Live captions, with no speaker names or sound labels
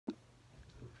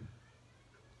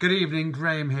Good evening,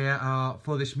 Graham here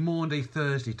for this Maundy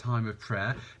Thursday time of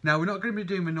prayer. Now, we're not going to be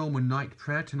doing a normal night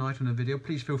prayer tonight on the video.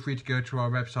 Please feel free to go to our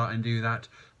website and do that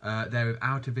there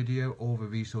without a video. All the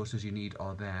resources you need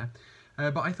are there.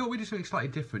 But I thought we'd do something slightly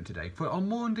different today. For on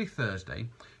Maundy Thursday,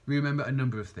 we remember a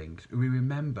number of things. We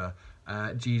remember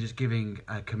Jesus giving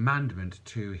a commandment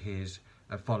to his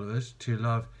followers to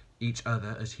love each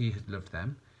other as he had loved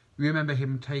them. We remember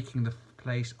him taking the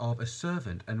place of a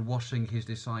servant and washing his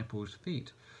disciples'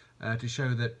 feet to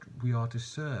show that we are to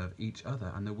serve each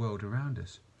other and the world around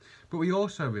us. But we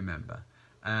also remember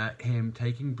him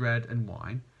taking bread and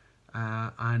wine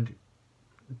and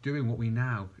doing what we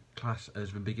now class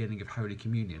as the beginning of Holy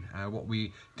Communion, what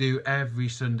we do every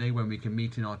Sunday when we can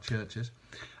meet in our churches.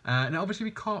 Now, obviously,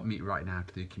 we can't meet right now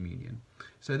to do communion.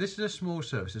 So this is a small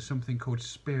service of something called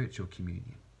spiritual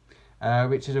communion,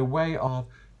 which is a way of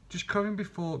just coming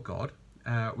before God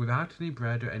without any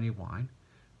bread or any wine,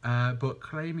 but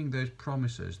claiming those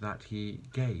promises that he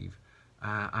gave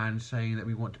and saying that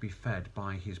we want to be fed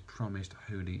by his promised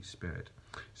Holy Spirit.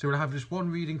 So we'll have just one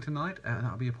reading tonight, and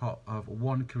that'll be a part of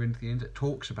 1 Corinthians that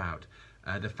talks about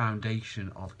the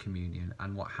foundation of communion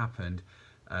and what happened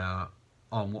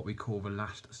on what we call the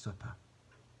Last Supper.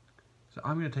 So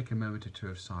I'm going to take a moment or two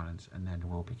of silence and then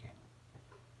we'll begin.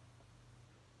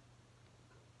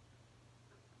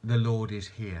 The Lord is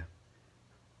here.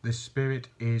 The Spirit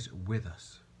is with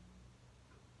us.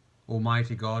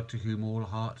 Almighty God, to whom all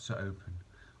hearts are open,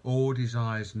 all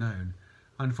desires known,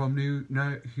 and from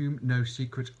whom no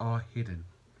secrets are hidden,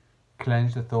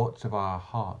 cleanse the thoughts of our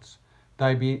hearts,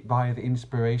 by the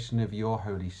inspiration of your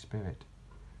Holy Spirit,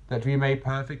 that we may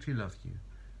perfectly love you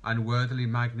and worthily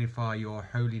magnify your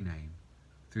holy name,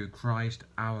 through Christ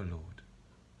our Lord.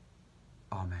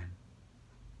 Amen.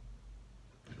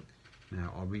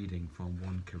 Now, our reading from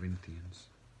 1 Corinthians.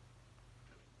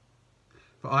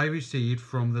 For I received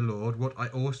from the Lord what I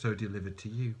also delivered to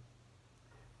you,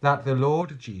 that the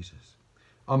Lord Jesus,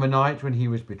 on the night when he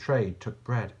was betrayed, took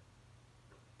bread.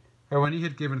 And when he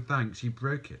had given thanks, he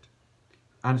broke it,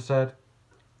 and said,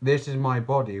 "This is my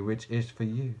body, which is for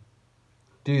you.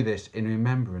 Do this in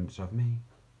remembrance of me."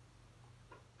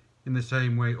 In the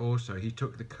same way also he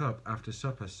took the cup after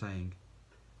supper, saying,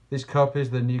 "This cup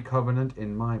is the new covenant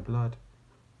in my blood.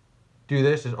 Do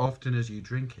this as often as you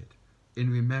drink it, in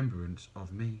remembrance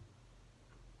of me.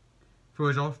 For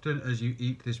as often as you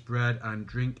eat this bread and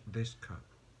drink this cup,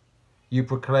 you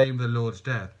proclaim the Lord's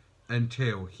death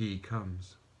until he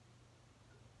comes."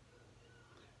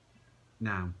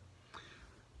 Now,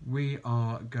 we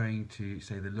are going to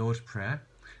say the Lord's Prayer,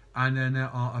 and then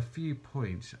there are a few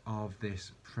points of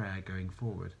this prayer going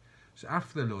forward. So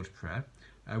after the Lord's Prayer,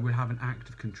 we'll have an act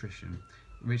of contrition,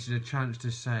 which is a chance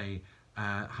to say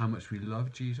how much we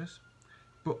love Jesus,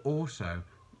 but also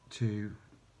to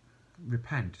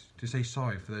repent, to say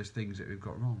sorry for those things that we've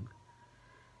got wrong.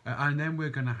 And then we're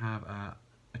going to have a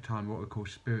time, what we call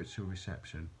spiritual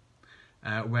reception,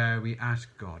 where we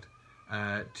ask God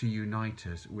to unite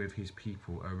us with his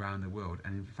people around the world.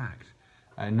 And in fact,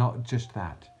 not just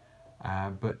that,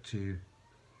 but to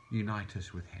unite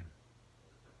us with him.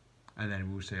 And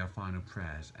then we'll say our final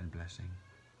prayers and blessing.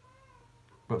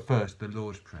 But first, the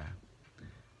Lord's Prayer.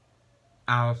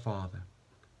 Our Father,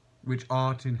 which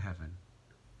art in heaven,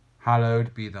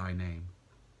 hallowed be thy name.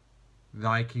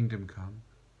 Thy kingdom come,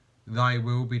 thy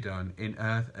will be done in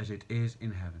earth as it is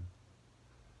in heaven.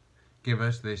 Give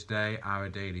us this day our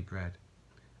daily bread,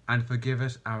 and forgive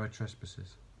us our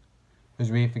trespasses,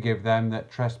 as we forgive them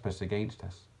that trespass against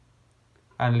us.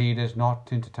 And lead us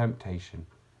not into temptation,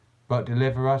 but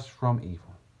deliver us from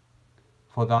evil.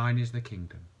 For thine is the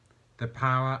kingdom, the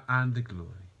power and the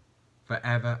glory, for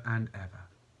ever and ever.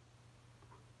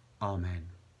 Amen.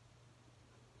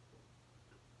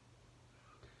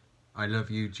 I love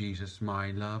you, Jesus,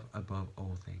 my love above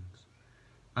all things,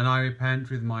 and I repent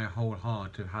with my whole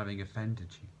heart of having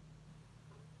offended you.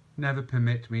 Never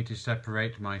permit me to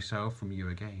separate myself from you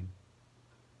again.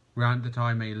 Grant that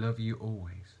I may love you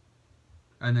always,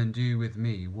 and then do with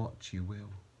me what you will.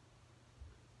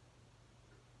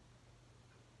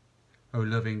 O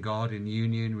loving God, in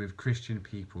union with Christian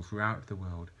people throughout the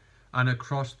world and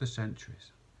across the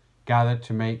centuries, gathered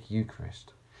to make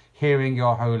Eucharist, hearing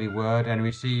your holy word and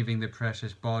receiving the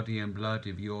precious body and blood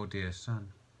of your dear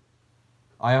Son,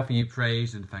 I offer you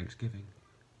praise and thanksgiving.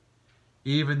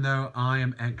 Even though I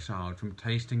am exiled from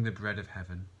tasting the bread of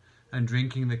heaven and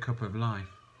drinking the cup of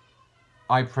life,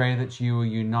 I pray that you will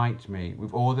unite me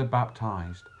with all the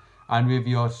baptized and with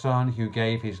your Son who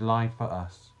gave his life for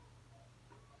us.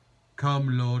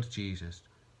 Come, Lord Jesus,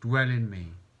 dwell in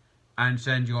me, and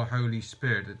send your Holy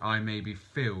Spirit that I may be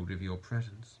filled with your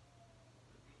presence.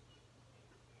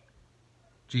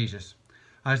 Jesus,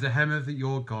 as the hem of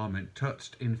your garment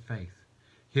touched in faith,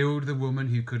 healed the woman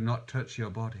who could not touch your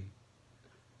body,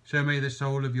 so may the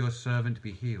soul of your servant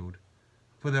be healed.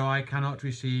 For though I cannot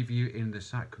receive you in the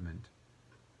sacrament,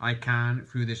 I can,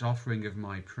 through this offering of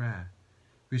my prayer,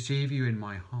 receive you in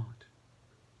my heart.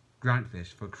 Grant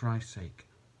this for Christ's sake.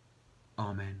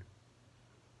 Amen.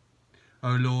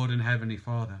 O Lord and Heavenly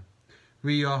Father,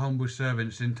 we, your humble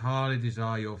servants, entirely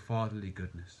desire your fatherly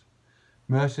goodness,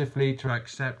 mercifully to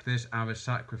accept this our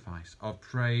sacrifice of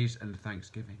praise and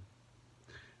thanksgiving,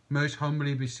 most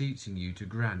humbly beseeching you to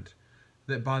grant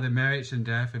that by the merits and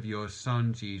death of your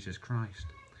Son, Jesus Christ,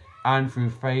 and through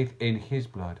faith in his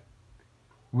blood,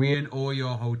 we and all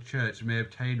your whole church may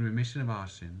obtain remission of our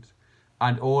sins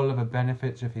and all of the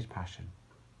benefits of his passion.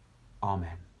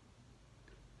 Amen.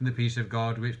 And the peace of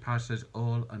God, which passes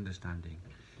all understanding,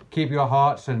 keep your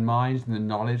hearts and minds in the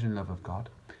knowledge and love of God,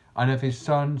 and of his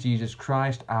Son, Jesus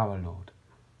Christ, our Lord.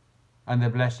 And the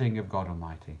blessing of God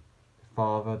Almighty, the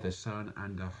Father, the Son,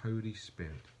 and the Holy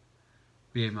Spirit,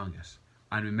 be among us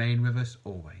and remain with us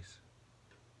always.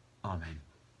 Amen.